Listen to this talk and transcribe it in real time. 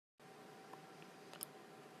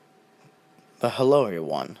Hello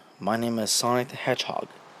everyone, my name is Sonic the Hedgehog,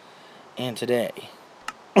 and today,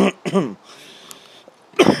 looks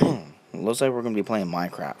like we're going to be playing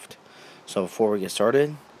Minecraft. So before we get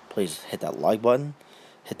started, please hit that like button,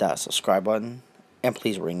 hit that subscribe button, and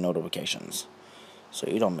please ring notifications, so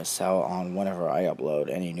you don't miss out on whenever I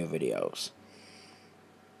upload any new videos.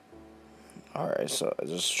 Alright, so I'm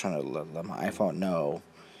just trying to let my iPhone know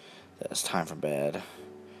that it's time for bed.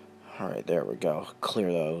 Alright, there we go,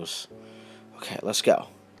 clear those. Okay, let's go.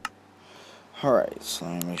 Alright, so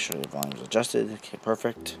let me make sure the volume's adjusted. Okay,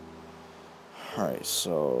 perfect. Alright,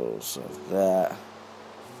 so that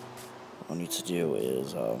what we need to do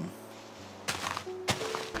is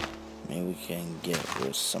maybe we can get rid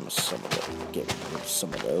of some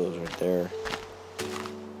of those right there.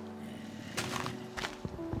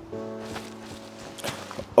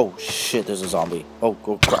 Oh shit, there's a zombie. Oh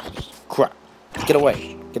crap. Get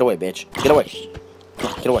away, bitch. Get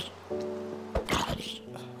away.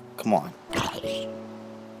 Come on.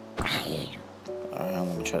 Alright,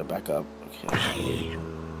 let me try to back up. Okay.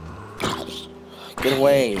 Get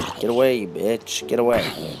away, bitch. Get away.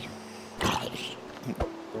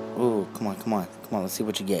 Ooh, come on. Let's see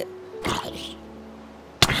what you get.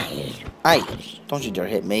 Hey, don't you dare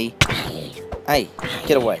hit me. Hey,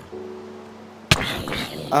 get away.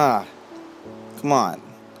 Come on.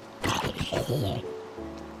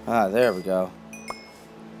 There we go.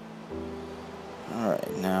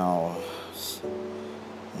 Alright, now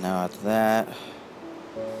after that,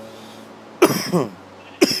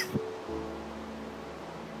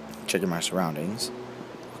 checking my surroundings.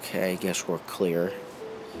 Okay, guess we're clear.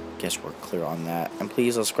 On that. And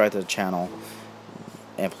please subscribe to the channel,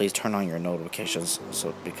 and please turn on your notifications,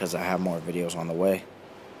 because I have more videos on the way.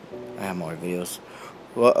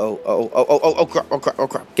 Oh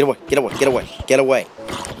crap. Get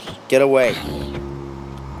away.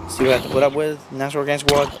 See what I have to put up with, National Gang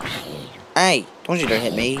Squad? Hey, don't you dare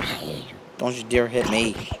hit me.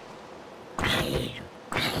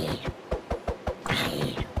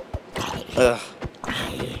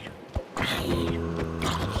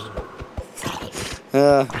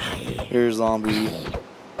 Here's zombie.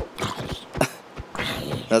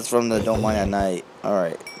 That's from the Don't Mind at Night.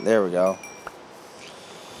 Alright, there we go.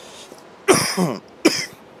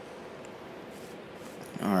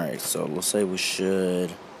 Alright, so let's say we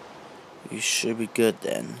should be good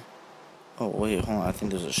then. Oh wait, hold on, I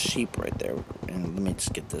think there's a sheep right there. And let me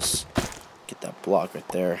just get that block right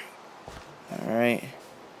there. Alright.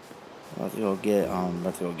 Let's go get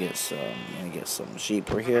some sheep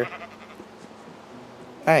right here.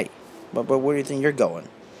 Hey, but where do you think you're going?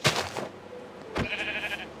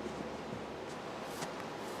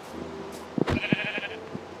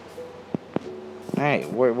 Hey,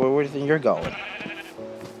 where do you think you're going?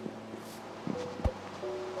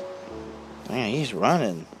 Man, he's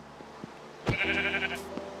running.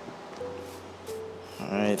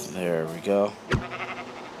 Alright, there we go.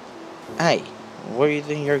 Hey, where do you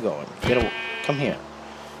think you're going? Get away. Come here.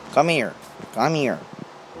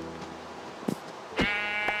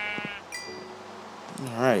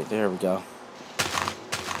 Alright, there we go.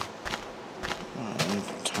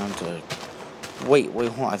 Time to... Wait,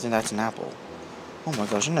 hold on. I think that's an apple. Oh my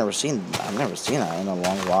gosh, I've never seen that in a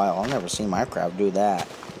long while. I've never seen Minecraft do that.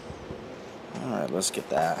 Alright, let's get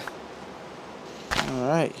that.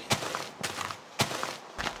 Alright.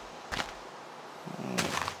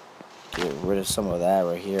 Get rid of some of that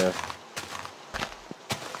right here.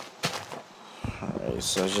 Alright,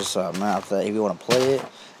 so it's just a map that if you want to play it,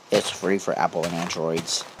 it's free for Apple and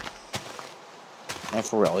Androids. And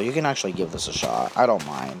for real, you can actually give this a shot. I don't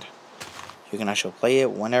mind. You can actually play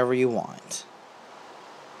it whenever you want.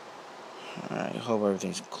 Alright, hope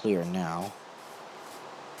everything's clear now.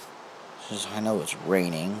 I know it's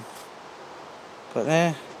raining, but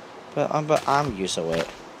I'm used to it.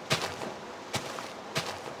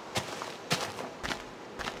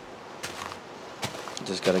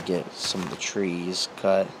 Just gotta get some of the trees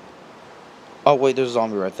cut. Oh wait, there's a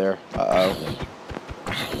zombie right there. Uh-oh.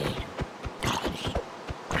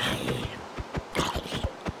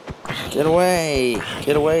 Get away,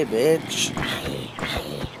 bitch.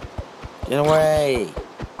 Get away.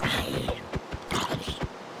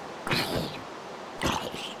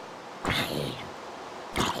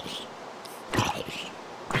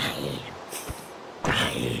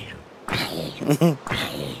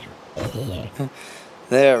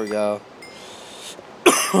 There we go.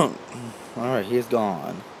 Alright, he's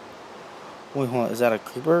gone. Wait, hold on. Is that a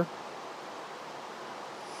creeper?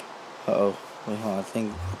 Uh-oh. Wait, hold on. I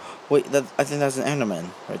think that's an Enderman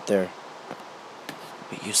right there.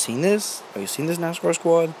 Wait, you seen this? Have you seen this, NASCAR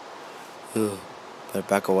squad? Ugh. Better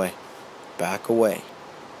back away. back away.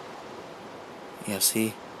 Yeah,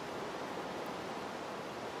 see?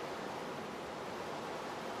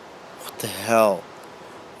 What the hell?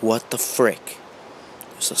 What the frick?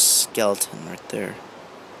 There's a skeleton right there.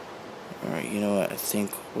 Alright, you know what? I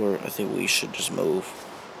think we should just move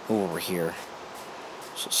over here.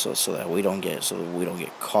 So that we don't get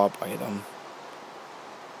caught by them.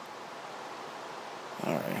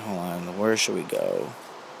 Alright, hold on. Where should we go?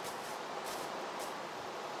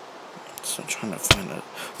 So I'm trying to find a...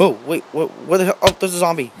 Oh, wait, what the hell? Oh, there's a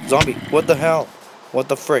zombie. Zombie. What the hell? What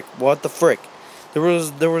the frick? What the frick? There was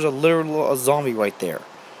a literal zombie right there.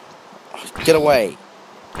 Get away.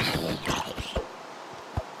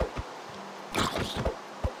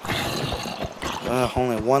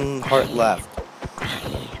 Only one heart left.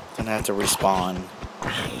 Gonna have to respawn.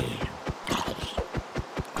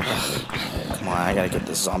 Come on, I gotta get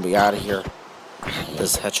this zombie out of here.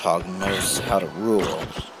 This hedgehog knows how to rule.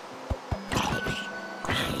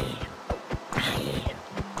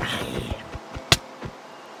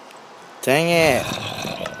 Dang it!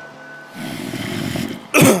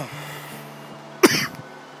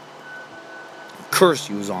 Curse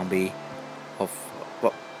you, zombie! Oh,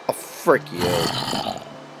 frick you!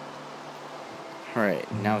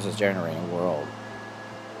 Alright, now it's just generating a world.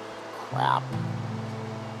 Crap.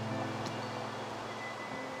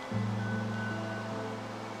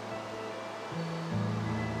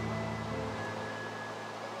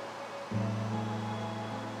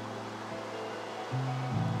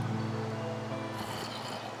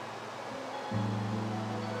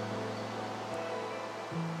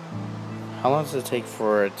 How long does it take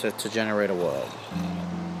for it to generate a world?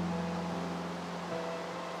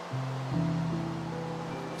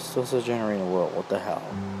 Still says generating a world. What the hell?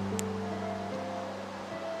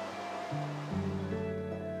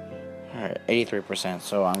 Alright, 83%,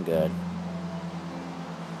 so I'm good.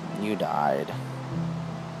 You died.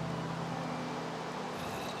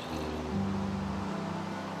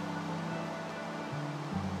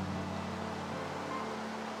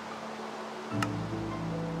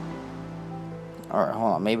 Alright,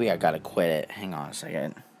 hold on. Maybe I gotta quit it. Hang on a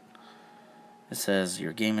second. It says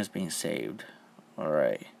your game is being saved.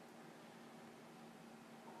 Alright.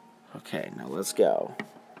 Okay, now let's go.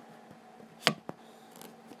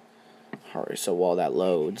 Alright, so while that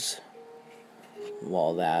loads.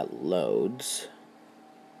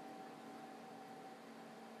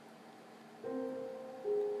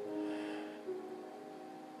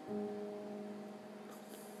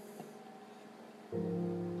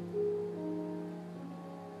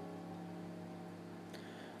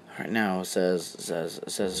 Right now it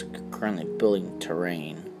says currently building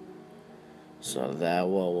terrain, so that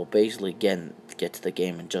we'll basically get to the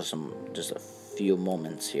game in just a few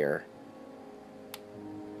moments here.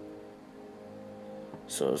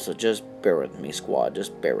 So just bear with me, squad.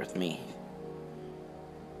 Just bear with me.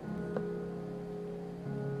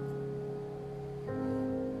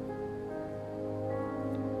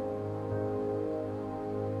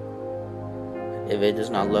 If it does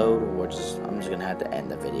not load, I'm just gonna have to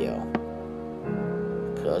end the video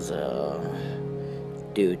because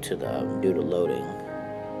due to loading.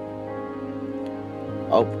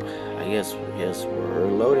 Oh, I guess we're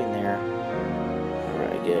loading there.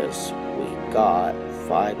 Alright, I guess we got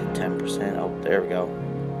 5 to 10%. Oh, there we go.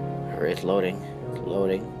 Alright, it's loading.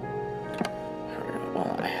 Alright,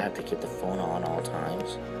 well, I have to keep the phone on all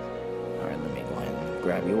times. Alright, let me go ahead and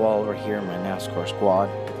grab you all over here, my NASCAR squad,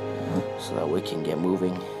 so that we can get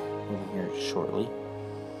moving here shortly.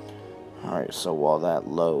 Alright, so while that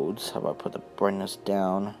loads, how about I put the brightness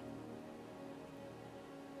down?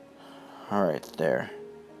 Alright, there.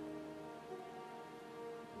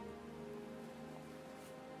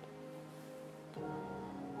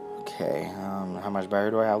 Okay, how much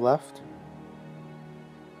battery do I have left?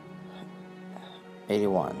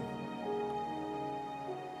 81.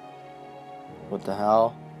 What the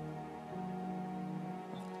hell?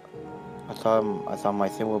 I thought my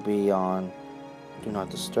thing would be on do not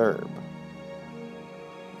disturb.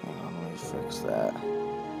 Hang on, let me fix that.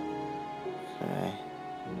 Okay.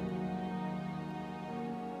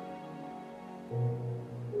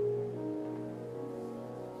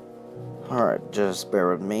 Alright, just bear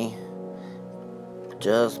with me.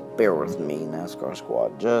 Just bear with me, NASCAR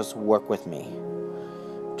squad. Just work with me.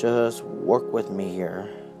 Just work with me here.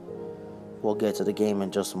 We'll get to the game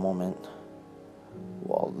in just a moment.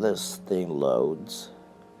 While this thing loads.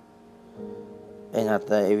 And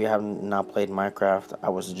if you have not played Minecraft, I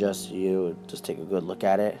would suggest you just take a good look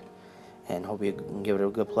at it and hope you can give it a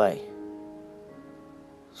good play.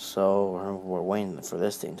 So we're waiting for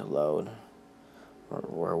this thing to load.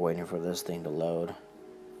 We're waiting for this thing to load.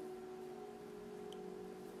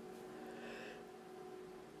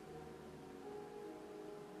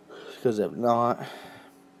 Because if not,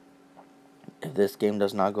 if this game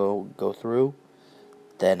does not go through,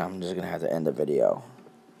 then I'm just gonna have to end the video.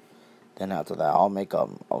 Then after that,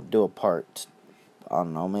 I'll do a part, I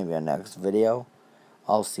don't know, maybe a next video.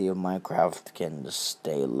 I'll see if Minecraft can just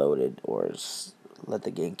stay loaded or just let the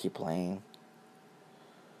game keep playing.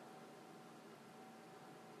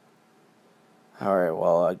 Alright,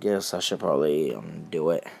 well, I guess I should probably do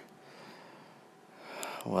it.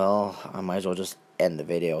 Well, I might as well just end the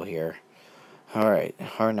video here. Alright,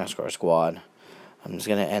 our NASCAR squad. I'm just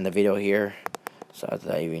going to end the video here. So after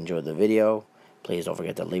that, if you enjoyed the video, please don't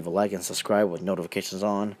forget to leave a like and subscribe with notifications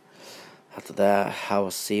on. After that, I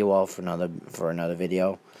will see you all for another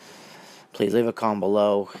video. Please leave a comment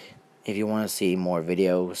below if you want to see more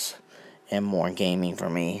videos and more gaming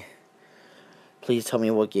from me. Please tell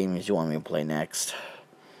me what games you want me to play next.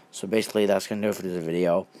 So basically, that's going to do it for this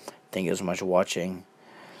video. Thank you so much for watching.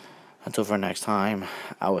 Until for next time,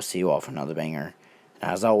 I will see you all for another banger.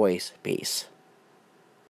 And as always, peace.